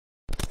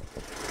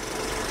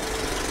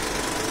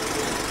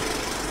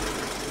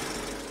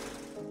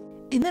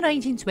In the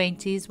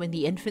 1920s, when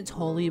the infant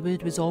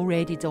Hollywood was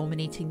already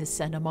dominating the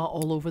cinema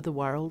all over the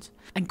world,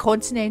 and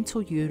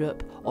continental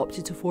Europe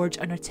opted to forge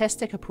an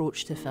artistic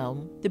approach to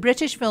film, the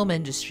British film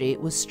industry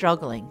was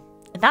struggling,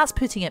 and that's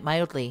putting it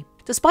mildly.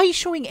 Despite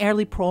showing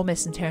early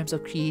promise in terms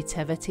of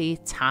creativity,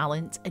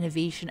 talent,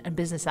 innovation and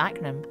business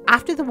acumen,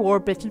 after the war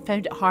Britain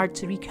found it hard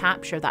to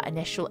recapture that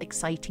initial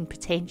exciting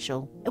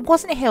potential. It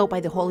wasn't helped by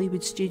the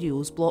Hollywood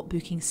studios block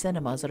booking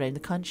cinemas around the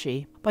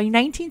country. By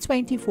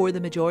 1924, the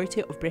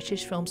majority of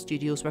British film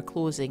studios were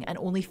closing and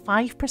only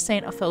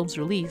 5% of films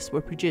released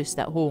were produced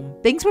at home.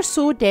 Things were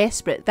so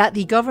desperate that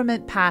the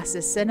government passed the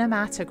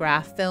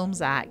Cinematograph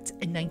Films Act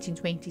in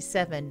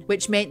 1927,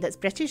 which meant that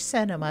British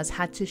cinemas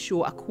had to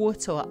show a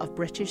quota of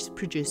British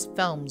produced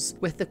films,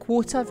 with the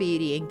quota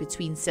varying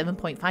between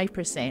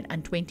 7.5%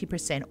 and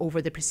 20%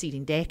 over the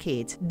preceding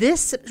decade.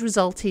 This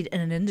resulted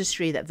in an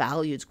industry that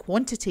valued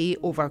quantity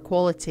over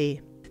quality.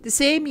 The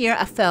same year,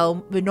 a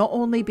film would not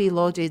only be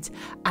lauded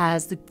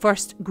as the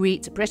first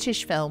great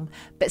British film,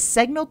 but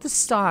signalled the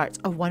start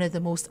of one of the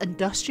most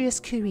industrious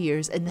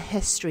careers in the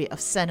history of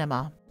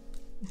cinema.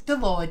 The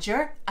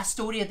Lodger, A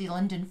Story of the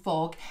London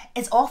Fog,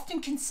 is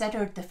often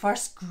considered the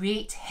first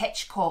great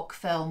Hitchcock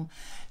film,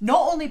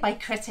 not only by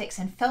critics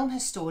and film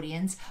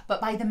historians, but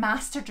by the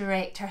master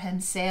director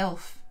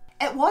himself.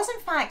 It was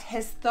in fact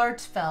his third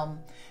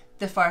film,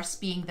 the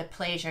first being The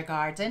Pleasure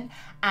Garden,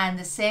 and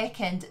the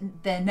second,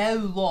 the now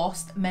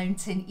lost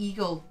Mountain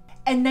Eagle.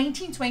 In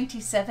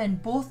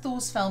 1927, both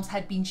those films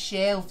had been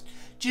shelved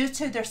due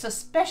to their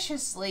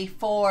suspiciously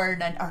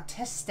foreign and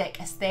artistic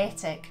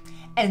aesthetic.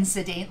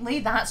 Incidentally,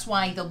 that's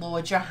why The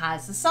Lodger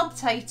has the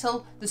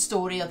subtitle, The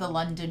Story of the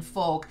London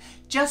Fog,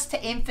 just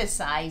to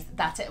emphasise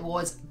that it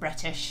was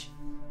British.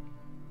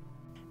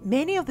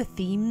 Many of the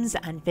themes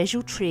and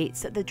visual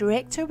traits that the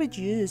director would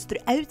use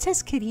throughout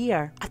his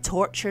career, a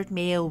tortured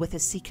male with a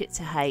secret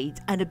to hide,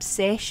 an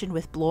obsession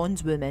with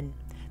blonde women,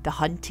 the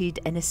hunted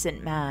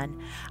innocent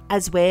man,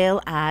 as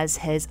well as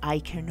his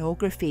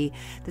iconography,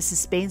 the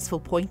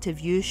suspenseful point of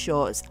view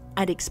shots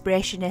and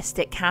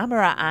expressionistic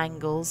camera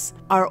angles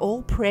are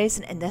all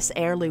present in this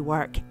early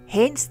work,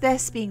 hence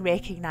this being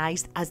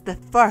recognised as the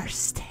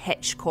first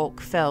Hitchcock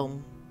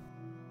film.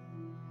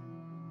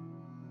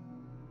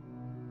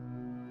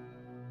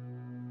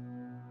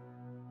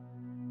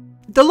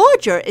 The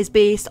Lodger is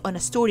based on a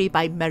story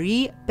by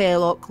Marie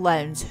Belloc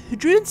Lowndes, who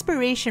drew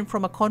inspiration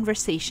from a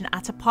conversation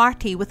at a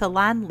party with a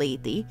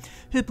landlady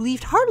who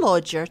believed her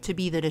lodger to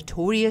be the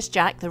notorious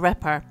Jack the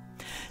Ripper.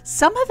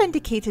 Some have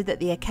indicated that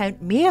the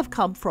account may have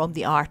come from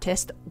the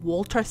artist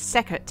Walter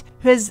Sickert,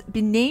 who has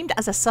been named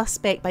as a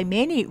suspect by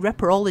many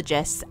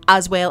ripperologists,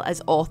 as well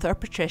as author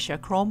Patricia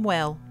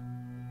Cromwell.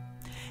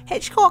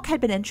 Hitchcock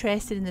had been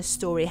interested in this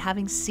story,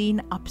 having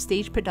seen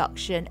upstage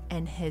production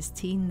in his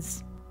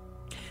teens.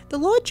 The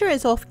Lodger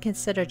is often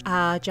considered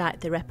a Jack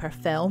the Ripper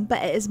film,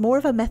 but it is more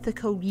of a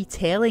mythical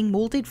retelling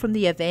moulded from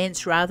the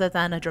events rather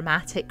than a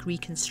dramatic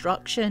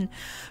reconstruction.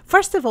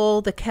 First of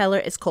all, the killer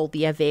is called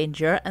the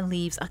Avenger and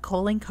leaves a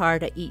calling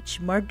card at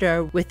each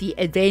murder with the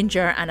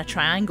Avenger and a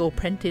triangle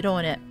printed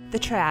on it. The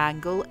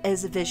triangle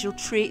is a visual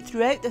trait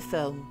throughout the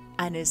film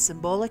and is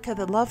symbolic of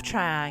the love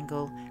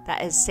triangle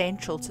that is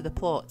central to the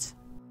plot.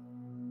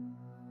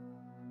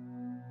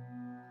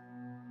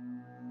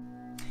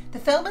 The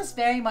film is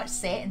very much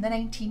set in the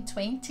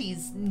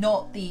 1920s,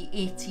 not the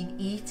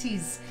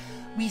 1880s.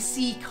 We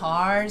see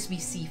cars, we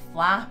see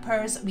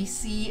flappers, we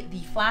see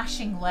the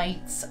flashing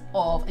lights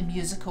of a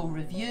musical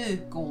revue,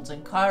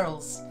 Golden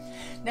Curls.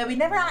 Now, we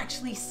never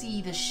actually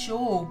see the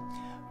show,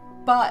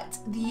 but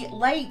the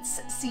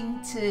lights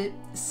seem to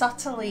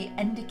subtly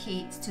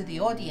indicate to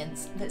the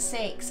audience that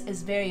sex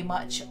is very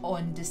much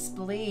on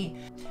display,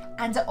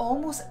 and it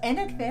almost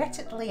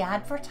inadvertently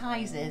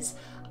advertises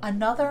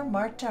another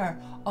murder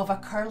of a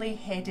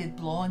curly-headed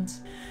blonde.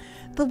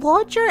 The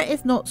Lodger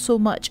is not so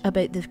much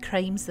about the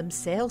crimes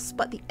themselves,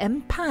 but the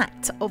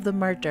impact of the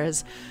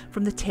murders,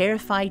 from the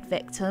terrified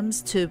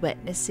victims to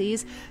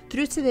witnesses,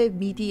 through to the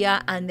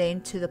media and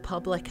then to the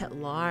public at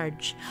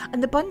large.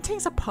 And the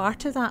Buntings are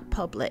part of that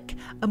public,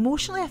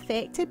 emotionally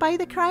affected by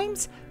the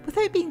crimes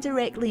without being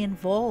directly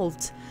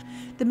involved.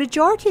 The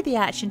majority of the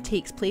action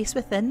takes place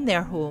within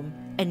their home,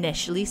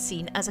 initially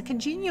seen as a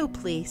congenial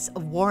place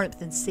of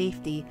warmth and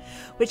safety,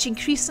 which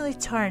increasingly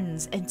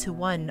turns into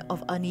one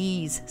of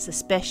unease,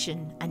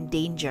 suspicion and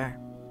danger.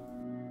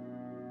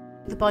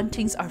 The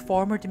Buntings are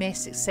former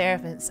domestic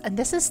servants, and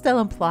this is still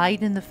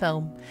implied in the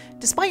film.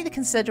 Despite the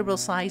considerable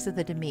size of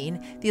the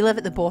domain, they live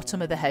at the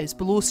bottom of the house,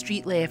 below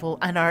street level,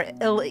 and are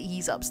ill at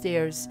ease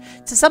upstairs.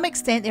 To some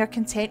extent, they are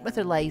content with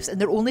their lives, and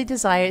their only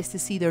desire is to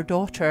see their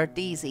daughter,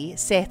 Daisy,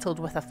 settled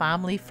with a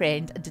family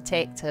friend and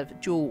detective,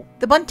 Joe.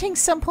 The Buntings'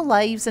 simple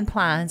lives and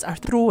plans are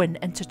thrown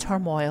into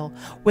turmoil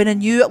when a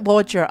new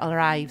lodger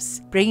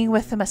arrives, bringing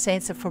with him a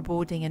sense of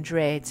foreboding and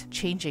dread,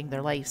 changing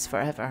their lives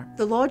forever.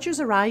 The lodger's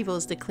arrival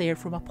is declared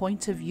from a point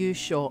of view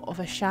shot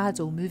of a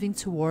shadow moving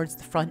towards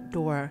the front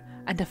door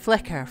and a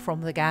flicker from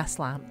the gas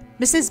lamp.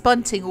 Mrs.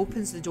 Bunting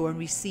opens the door and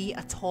we see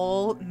a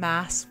tall,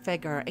 masked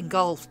figure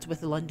engulfed with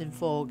the London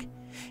fog.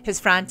 His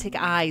frantic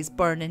eyes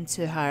burn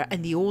into her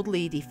and the old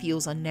lady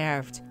feels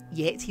unnerved.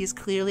 Yet he is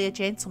clearly a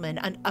gentleman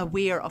and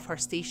aware of her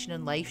station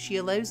in life. She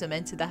allows him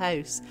into the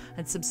house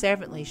and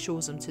subserviently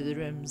shows him to the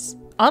rooms.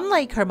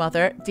 Unlike her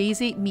mother,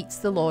 Daisy meets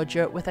the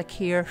lodger with a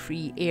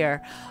carefree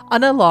air,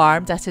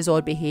 unalarmed at his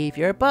odd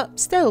behaviour, but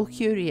still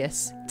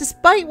curious.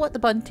 Despite what the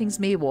Buntings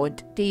may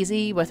want,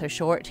 Daisy, with her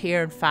short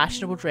hair and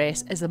fashionable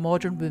dress, is a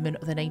modern woman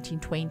of the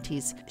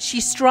 1920s.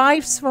 She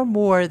strives for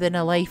more than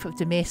a life of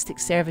domestic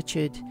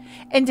servitude,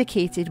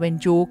 indicated when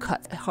Joe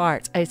cut a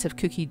heart out of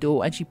cookie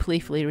dough and she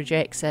playfully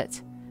rejects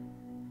it.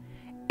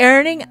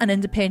 Earning an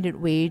independent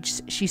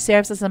wage, she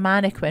serves as a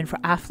mannequin for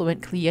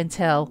affluent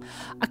clientele,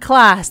 a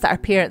class that her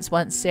parents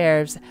once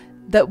served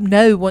that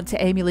now want to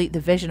emulate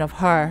the vision of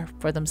her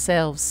for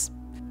themselves.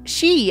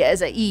 She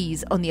is at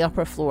ease on the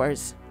upper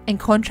floors, in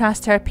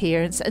contrast to her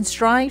parents, and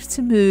strives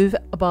to move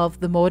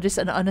above the modest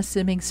and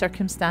unassuming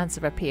circumstance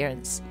of her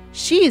parents.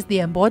 She is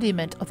the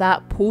embodiment of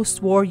that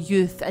post-war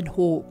youth and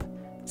hope,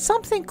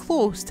 something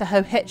close to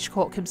how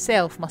Hitchcock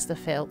himself must have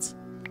felt.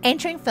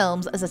 Entering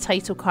films as a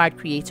title card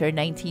creator in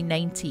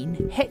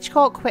 1919,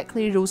 Hitchcock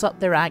quickly rose up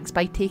the ranks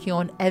by taking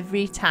on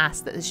every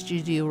task that the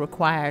studio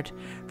required,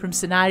 from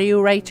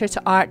scenario writer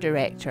to art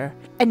director,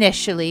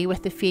 initially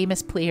with the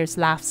famous players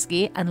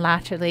Lafsky and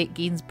latterly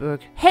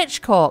Gainsbourg.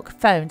 Hitchcock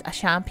found a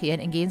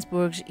champion in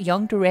Gainsbourg's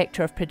young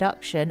director of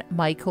production,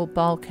 Michael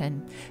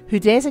Balcon, who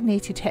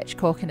designated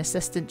Hitchcock an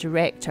assistant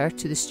director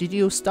to the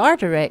studio star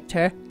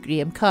director,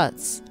 Graham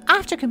Cutts.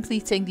 After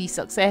completing the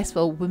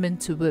successful Woman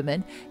to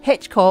Woman,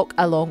 Hitchcock,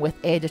 along with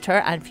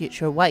editor and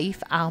future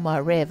wife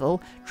Alma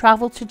Revel,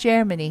 travelled to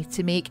Germany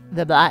to make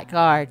The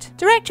Blackguard.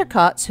 Director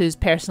Cutts, whose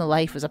personal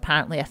life was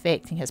apparently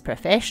affecting his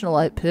professional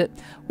output,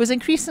 was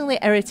increasingly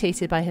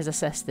irritated by his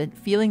assistant,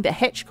 feeling that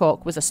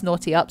Hitchcock was a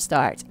snotty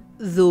upstart,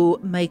 though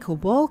Michael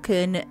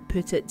Balcon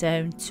put it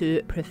down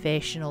to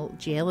professional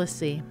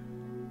jealousy.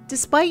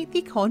 Despite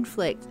the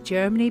conflict,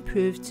 Germany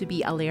proved to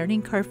be a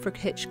learning curve for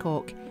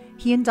Hitchcock.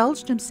 He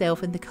indulged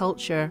himself in the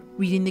culture,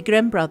 reading the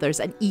Grimm brothers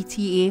and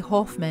E.T.A.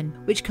 Hoffmann,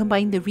 which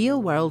combined the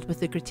real world with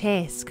the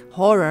grotesque,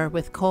 horror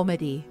with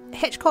comedy.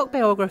 Hitchcock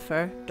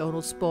biographer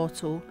Donald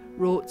Spottle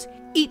wrote,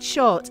 "Each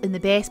shot in the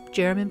best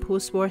German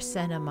post-war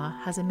cinema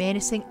has a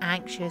menacing,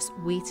 anxious,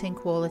 waiting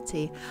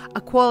quality,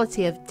 a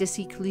quality of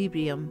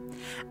disequilibrium,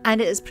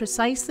 and it is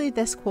precisely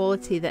this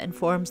quality that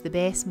informs the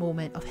best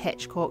moment of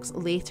Hitchcock's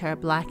later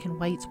black and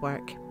white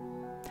work."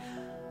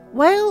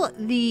 While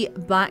The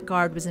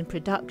Blackguard was in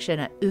production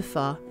at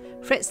UFA,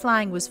 Fritz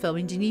Lang was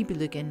filming Die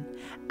Nibelungen,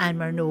 and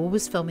Murnau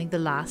was filming The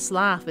Last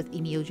Laugh with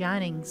Emil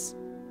Jannings.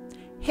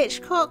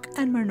 Hitchcock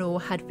and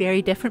Murnau had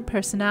very different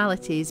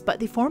personalities,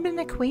 but they formed an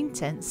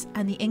acquaintance,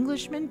 and the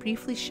Englishman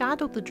briefly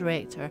shadowed the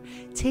director,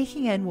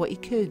 taking in what he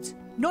could.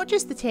 Not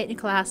just the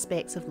technical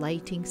aspects of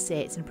lighting,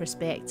 sets and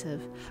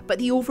perspective, but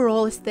the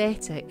overall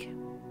aesthetic.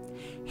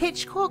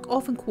 Hitchcock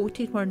often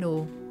quoted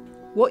Murnau,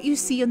 "What you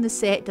see on the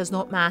set does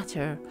not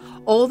matter.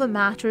 All that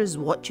matters is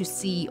what you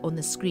see on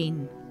the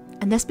screen."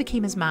 And this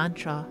became his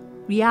mantra.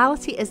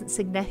 Reality isn't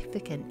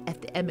significant if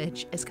the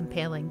image is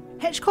compelling.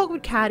 Hitchcock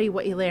would carry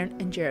what he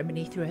learned in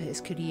Germany throughout his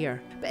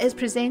career, but is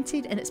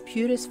presented in its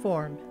purest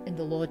form in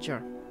The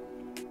Lodger.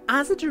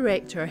 As a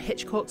director,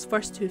 Hitchcock's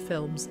first two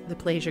films, The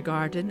Pleasure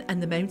Garden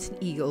and The Mountain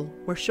Eagle,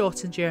 were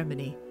shot in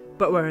Germany,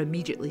 but were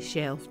immediately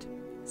shelved.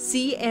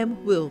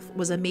 C.M. Wolfe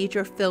was a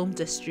major film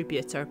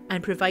distributor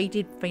and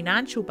provided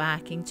financial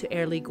backing to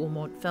early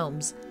Gaumont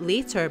films,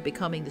 later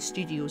becoming the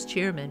studio's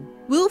chairman.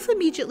 Wolfe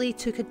immediately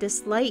took a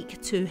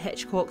dislike to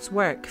Hitchcock's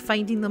work,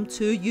 finding them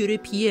too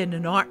European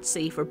and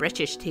artsy for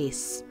British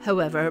tastes.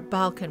 However,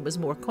 Balcon was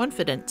more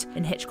confident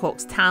in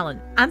Hitchcock's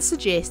talent and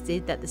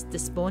suggested that this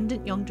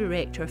despondent young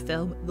director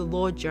film The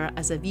Lodger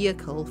as a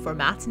vehicle for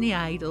matinee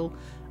idol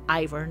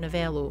Ivor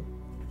Novello.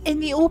 In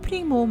the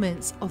opening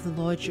moments of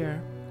The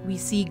Lodger, we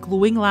see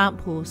glowing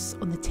lampposts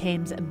on the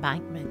Thames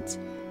embankment,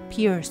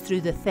 pierced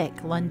through the thick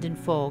London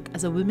fog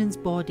as a woman's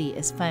body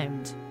is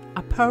found,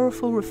 a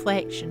powerful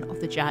reflection of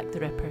the Jack the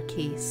Ripper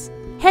case.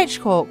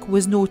 Hitchcock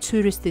was no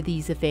tourist to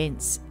these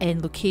events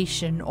in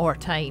location or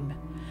time.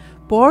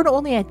 Born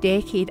only a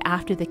decade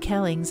after the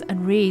killings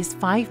and raised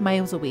 5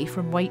 miles away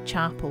from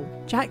Whitechapel,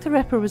 Jack the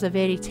Ripper was a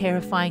very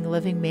terrifying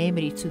living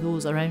memory to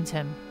those around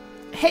him.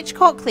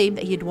 Hitchcock claimed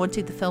that he had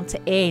wanted the film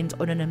to end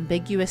on an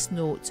ambiguous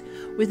note,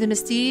 with the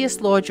mysterious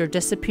lodger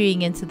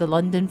disappearing into the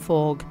London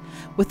fog,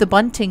 with the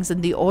Buntings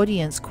and the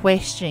audience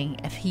questioning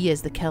if he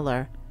is the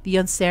killer, the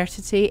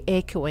uncertainty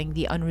echoing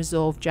the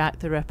unresolved Jack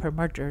the Ripper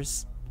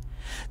murders.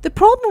 The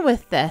problem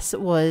with this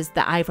was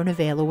that Ivor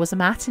Novello was a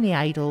matinee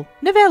idol.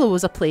 Novello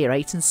was a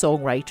playwright and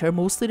songwriter,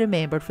 mostly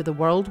remembered for the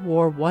World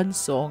War I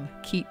song,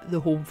 Keep the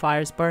Home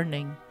Fires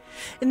Burning.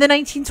 In the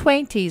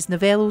 1920s,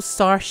 Novello's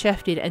star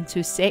shifted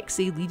into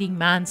sexy leading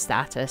man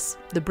status,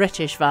 the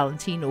British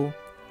Valentino.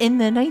 In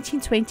the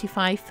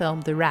 1925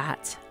 film The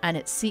Rat and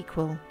its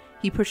sequel,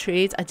 he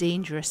portrayed a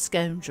dangerous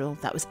scoundrel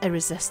that was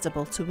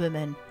irresistible to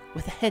women,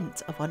 with a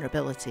hint of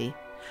vulnerability.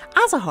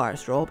 As a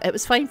heartthrob, it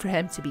was fine for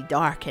him to be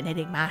dark and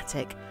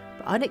enigmatic,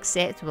 but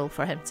unacceptable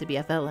for him to be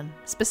a villain,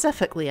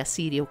 specifically a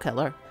serial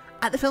killer.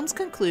 At the film's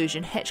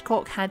conclusion,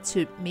 Hitchcock had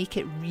to make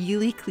it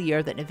really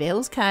clear that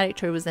Novello's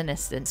character was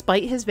innocent.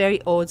 Despite his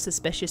very odd,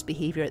 suspicious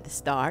behaviour at the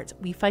start,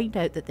 we find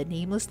out that the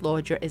nameless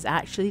lodger is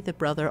actually the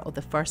brother of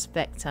the first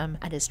victim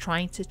and is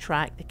trying to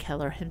track the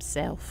killer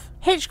himself.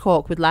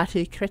 Hitchcock would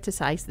later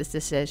criticise this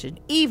decision,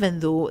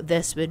 even though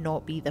this would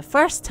not be the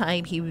first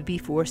time he would be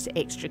forced to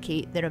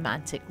extricate the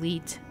romantic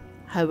lead.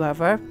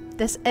 However,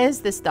 this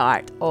is the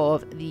start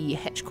of the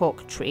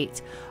Hitchcock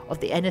trait of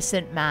the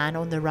innocent man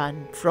on the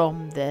run,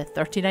 from the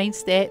 39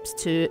 Steps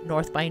to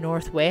North by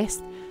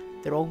Northwest,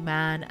 The Wrong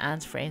Man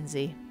and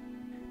Frenzy.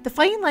 The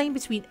fine line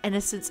between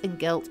innocence and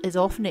guilt is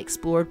often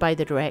explored by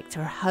the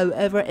director.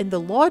 However, in The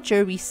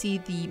Lodger we see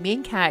the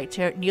main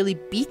character nearly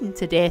beaten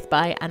to death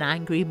by an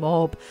angry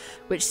mob,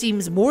 which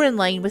seems more in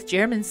line with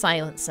German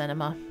silent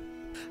cinema.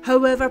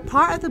 However,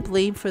 part of the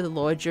blame for The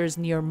Lodger's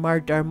near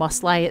murder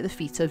must lie at the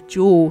feet of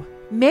Joe.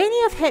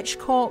 Many of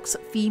Hitchcock's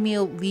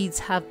female leads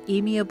have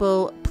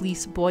amiable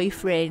police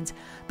boyfriends,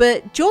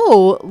 but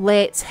Joe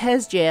lets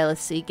his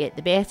jealousy get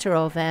the better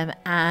of him,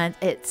 and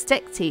it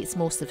dictates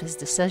most of his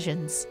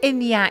decisions. In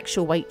the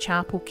actual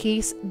Whitechapel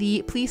case,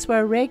 the police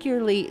were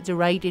regularly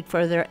derided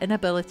for their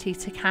inability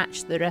to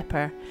catch the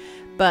Ripper,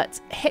 but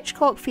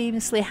Hitchcock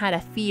famously had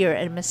a fear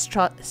and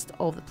mistrust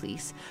of the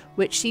police,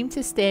 which seemed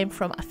to stem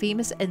from a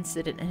famous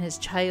incident in his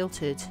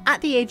childhood.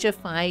 At the age of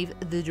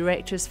 5, the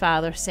director's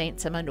father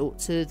sent him a note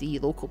to the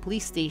local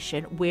police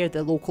station, where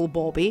the local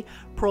Bobby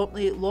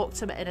promptly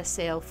locked him in a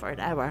cell for an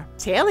hour,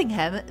 telling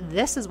him,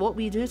 "This is what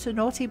we do to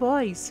naughty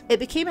boys." It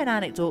became an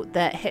anecdote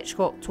that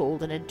Hitchcock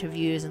told in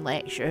interviews and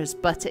lectures,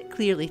 but it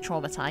clearly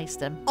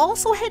traumatised him.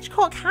 Also,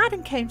 Hitchcock had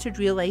encountered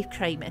real-life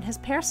crime in his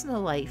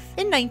personal life.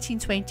 In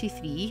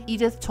 1923,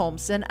 Edith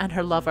Thompson and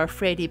her lover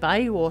Freddie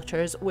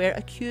Bywaters were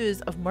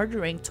accused of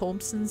murdering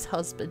Thompson's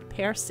husband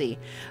Percy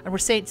and were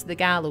sent to the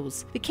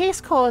gallows. The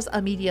case caused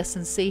a media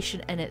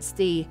sensation in its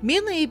day,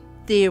 mainly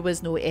there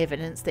was no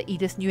evidence that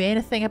Edith knew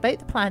anything about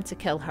the plan to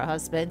kill her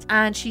husband,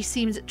 and she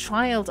seemed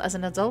trialed as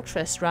an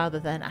adulteress rather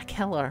than a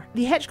killer.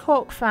 The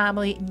Hitchcock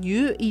family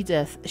knew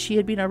Edith. She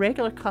had been a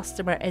regular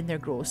customer in their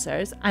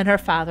grocers, and her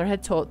father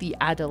had taught the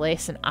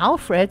adolescent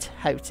Alfred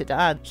how to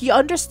dance. He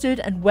understood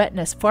and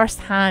witnessed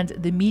firsthand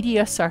the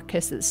media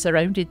circus that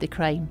surrounded the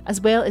crime,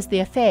 as well as the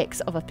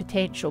effects of a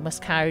potential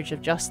miscarriage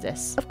of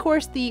justice. Of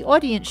course, the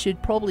audience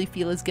should probably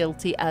feel as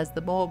guilty as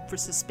the mob for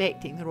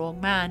suspecting the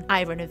wrong man.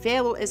 Ivor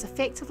Novello is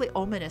effectively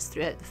ominous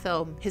throughout the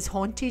film. His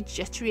haunted,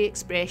 jittery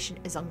expression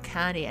is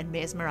uncanny and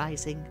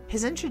mesmerising.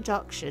 His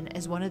introduction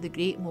is one of the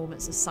great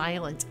moments of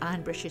silent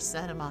and British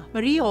cinema.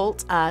 Marie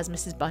Ault as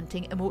Mrs.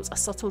 Bunting emotes a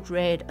subtle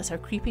dread as her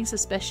creeping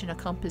suspicion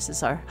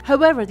encompasses her.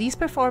 However, these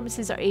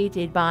performances are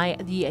aided by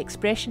the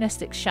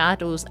expressionistic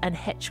shadows and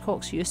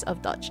Hitchcock's use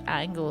of Dutch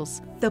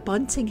angles. The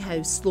Bunting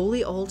house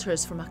slowly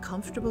alters from a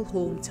comfortable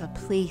home to a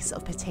place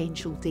of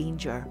potential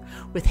danger,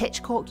 with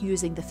Hitchcock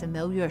using the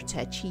familiar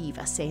to achieve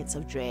a sense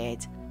of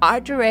dread.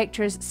 Art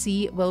directors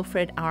C.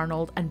 Wilfred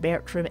Arnold and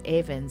Bertram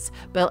Evans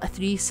built a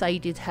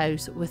three-sided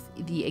house with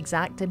the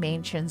exact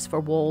dimensions for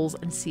walls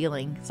and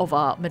ceilings of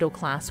a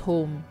middle-class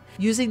home.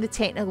 Using the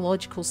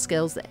technological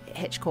skills that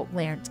Hitchcock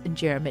learnt in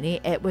Germany,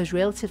 it was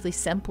relatively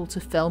simple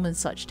to film in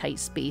such tight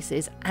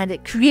spaces, and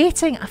it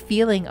creating a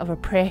feeling of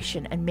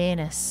oppression and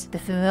menace, the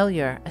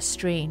familiar as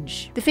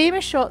strange. The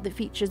famous shot that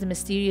features the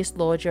mysterious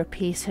lodger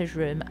pace his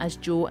room as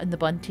Joe and the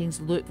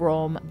Buntings look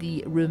from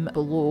the room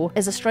below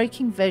is a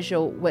striking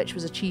visual which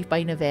was achieved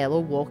by Novello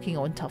walking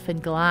on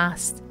toughened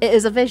glass. It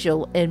is a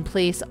visual in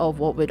place of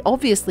what would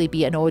obviously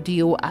be an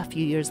audio a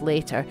few years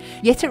later,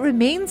 yet it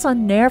remains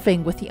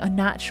unnerving with the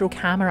unnatural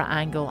camera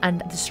angle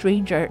and the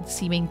stranger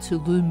seeming to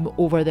loom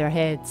over their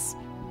heads.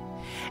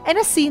 In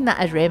a scene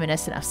that is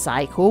reminiscent of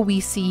Psycho,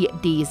 we see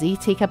Daisy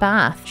take a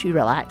bath. She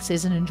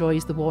relaxes and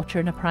enjoys the water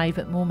in a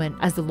private moment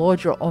as the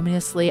lodger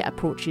ominously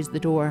approaches the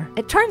door.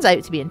 It turns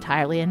out to be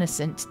entirely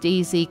innocent.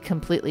 Daisy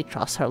completely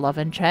trusts her love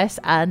interest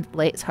and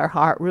lets her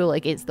heart rule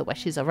against the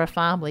wishes of her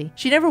family.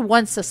 She never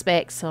once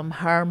suspects him.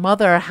 Her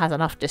mother has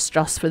enough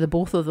distrust for the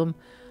both of them.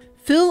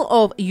 Full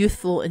of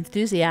youthful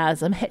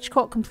enthusiasm,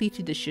 Hitchcock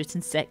completed the shoot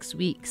in 6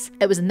 weeks.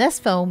 It was in this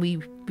film we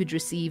would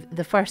receive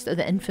the first of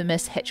the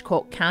infamous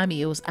Hitchcock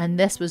cameos, and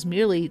this was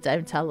merely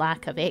down to a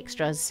lack of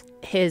extras.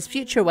 His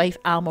future wife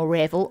Alma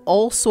Revel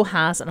also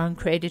has an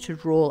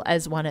uncredited role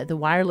as one of the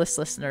wireless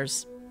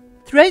listeners.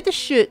 Throughout the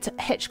shoot,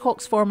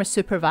 Hitchcock's former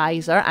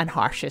supervisor and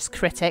harshest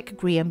critic,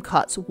 Graham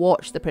Cutts,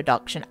 watched the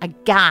production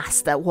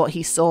aghast at what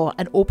he saw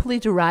and openly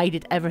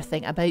derided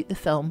everything about the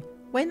film.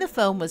 When the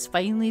film was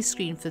finally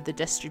screened for the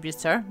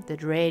distributor, the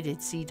dreaded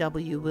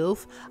C.W.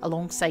 Wolf,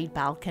 alongside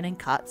Balkan and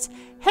Cutts,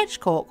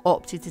 Hitchcock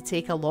opted to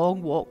take a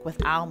long walk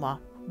with Alma.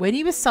 When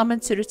he was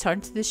summoned to return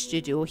to the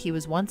studio, he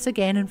was once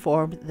again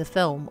informed the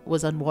film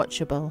was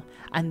unwatchable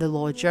and The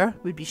Lodger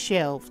would be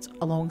shelved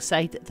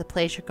alongside The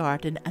Pleasure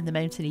Garden and The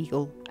Mountain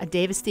Eagle, a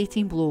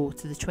devastating blow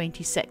to the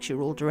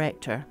 26-year-old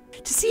director.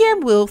 To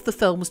C.M. Wolf, the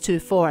film was too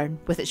foreign,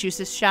 with its use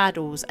of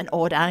shadows and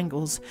odd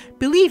angles,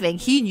 believing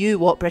he knew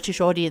what British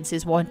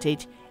audiences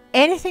wanted.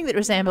 Anything that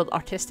resembled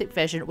artistic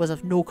vision was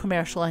of no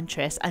commercial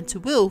interest, and to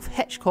Wolfe,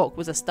 Hitchcock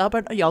was a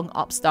stubborn young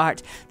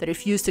upstart that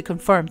refused to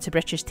conform to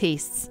British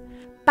tastes.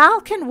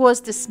 Balkan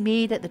was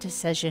dismayed at the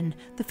decision.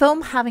 The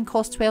film, having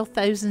cost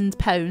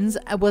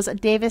 £12,000, was a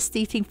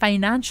devastating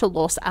financial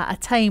loss at a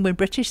time when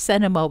British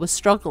cinema was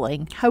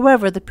struggling.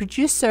 However, the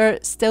producer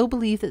still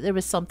believed that there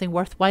was something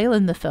worthwhile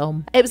in the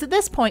film. It was at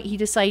this point he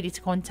decided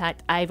to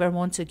contact Ivor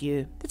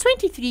Montagu. The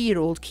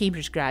 23-year-old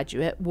Cambridge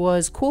graduate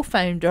was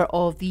co-founder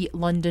of the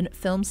London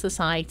Film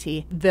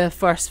Society, the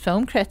first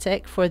film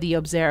critic for The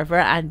Observer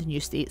and The New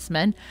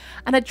Statesman,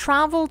 and had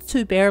travelled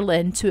to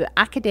Berlin to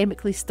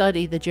academically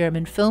study the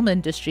German film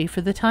industry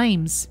for the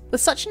Times.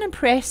 With such an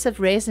impressive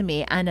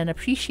resume and an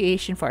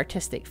appreciation for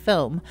artistic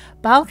film,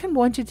 Balkan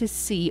wanted to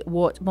see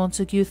what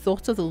Montagu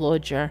thought of The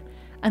Lodger,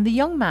 and the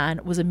young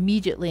man was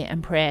immediately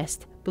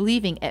impressed,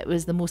 believing it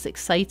was the most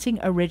exciting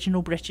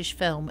original British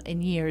film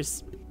in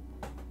years.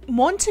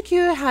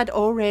 Montagu had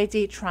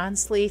already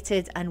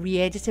translated and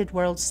re-edited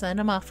world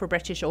cinema for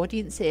British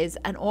audiences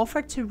and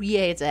offered to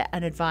re-edit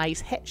and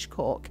advise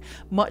Hitchcock,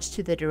 much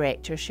to the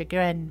director's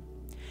chagrin.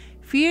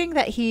 Fearing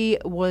that he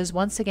was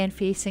once again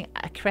facing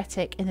a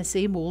critic in the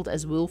same mould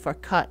as Wolfe or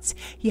Cutts,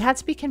 he had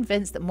to be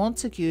convinced that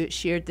Montagu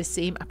shared the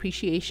same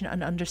appreciation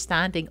and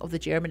understanding of the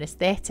German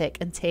aesthetic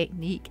and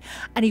technique,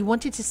 and he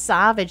wanted to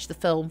salvage the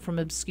film from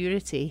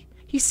obscurity.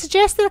 He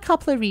suggested a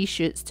couple of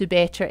reshoots to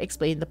better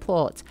explain the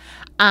plot,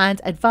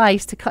 and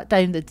advised to cut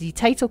down the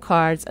title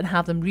cards and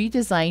have them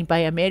redesigned by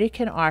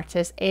American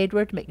artist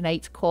Edward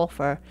McKnight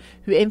Coffer,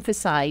 who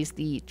emphasised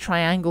the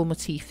triangle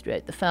motif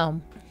throughout the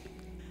film.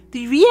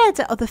 The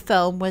re-edit of the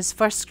film was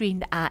first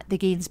screened at the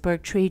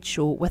Gainsbourg Trade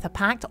Show with a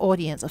packed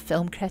audience of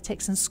film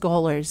critics and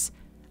scholars,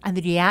 and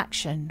the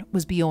reaction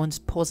was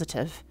beyond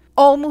positive.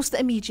 Almost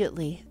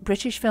immediately,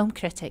 British film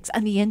critics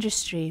and the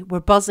industry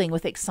were buzzing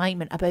with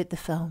excitement about the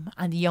film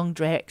and the young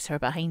director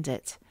behind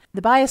it.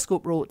 The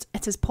Bioscope wrote,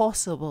 "It is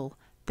possible.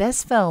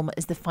 This film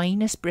is the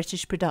finest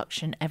British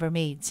production ever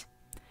made."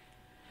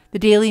 The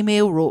Daily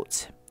Mail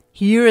wrote,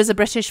 "Here is a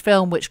British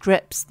film which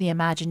grips the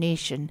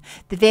imagination.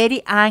 The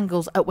very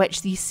angles at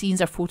which these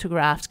scenes are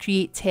photographed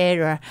create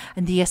terror,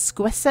 and the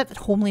exquisite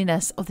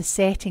homeliness of the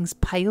settings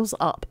piles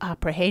up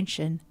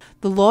apprehension.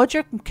 The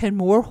Lodger can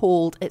more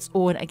hold its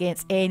own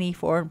against any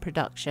foreign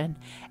production.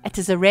 It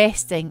is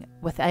arresting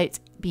without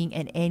being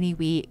in any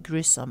way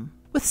gruesome."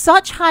 With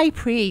such high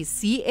praise,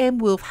 C.M.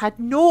 Wolfe had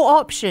no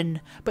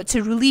option but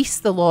to release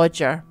The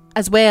Lodger,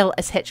 as well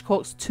as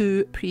Hitchcock's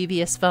two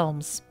previous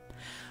films,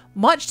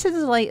 much to the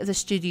delight of the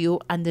studio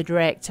and the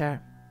director.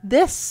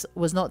 This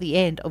was not the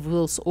end of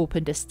Wolfe's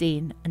open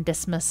disdain and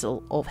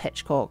dismissal of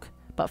Hitchcock,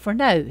 but for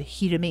now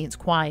he remains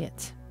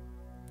quiet.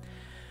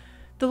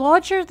 The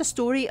Lodger, the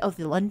story of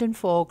the London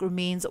fog,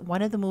 remains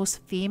one of the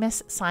most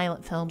famous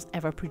silent films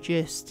ever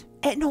produced.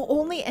 It not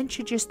only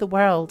introduced the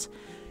world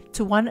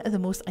to one of the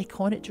most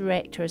iconic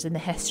directors in the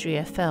history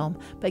of film,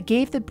 but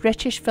gave the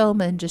British film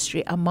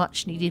industry a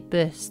much needed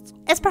boost.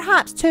 It's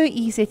perhaps too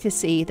easy to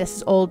say this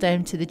is all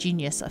down to the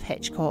genius of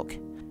Hitchcock,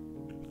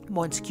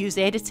 Montagu's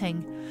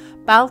editing,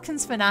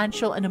 Balkan's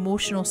financial and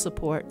emotional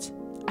support,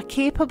 a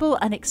capable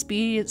and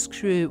experienced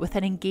crew with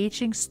an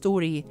engaging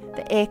story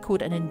that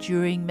echoed an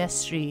enduring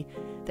mystery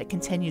that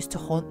continues to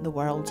haunt the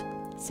world,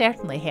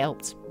 certainly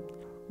helped.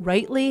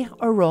 Rightly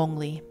or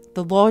wrongly,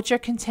 The Lodger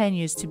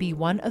continues to be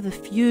one of the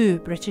few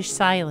British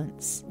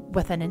silents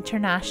with an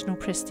international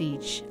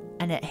prestige,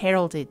 and it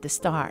heralded the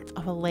start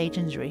of a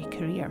legendary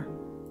career.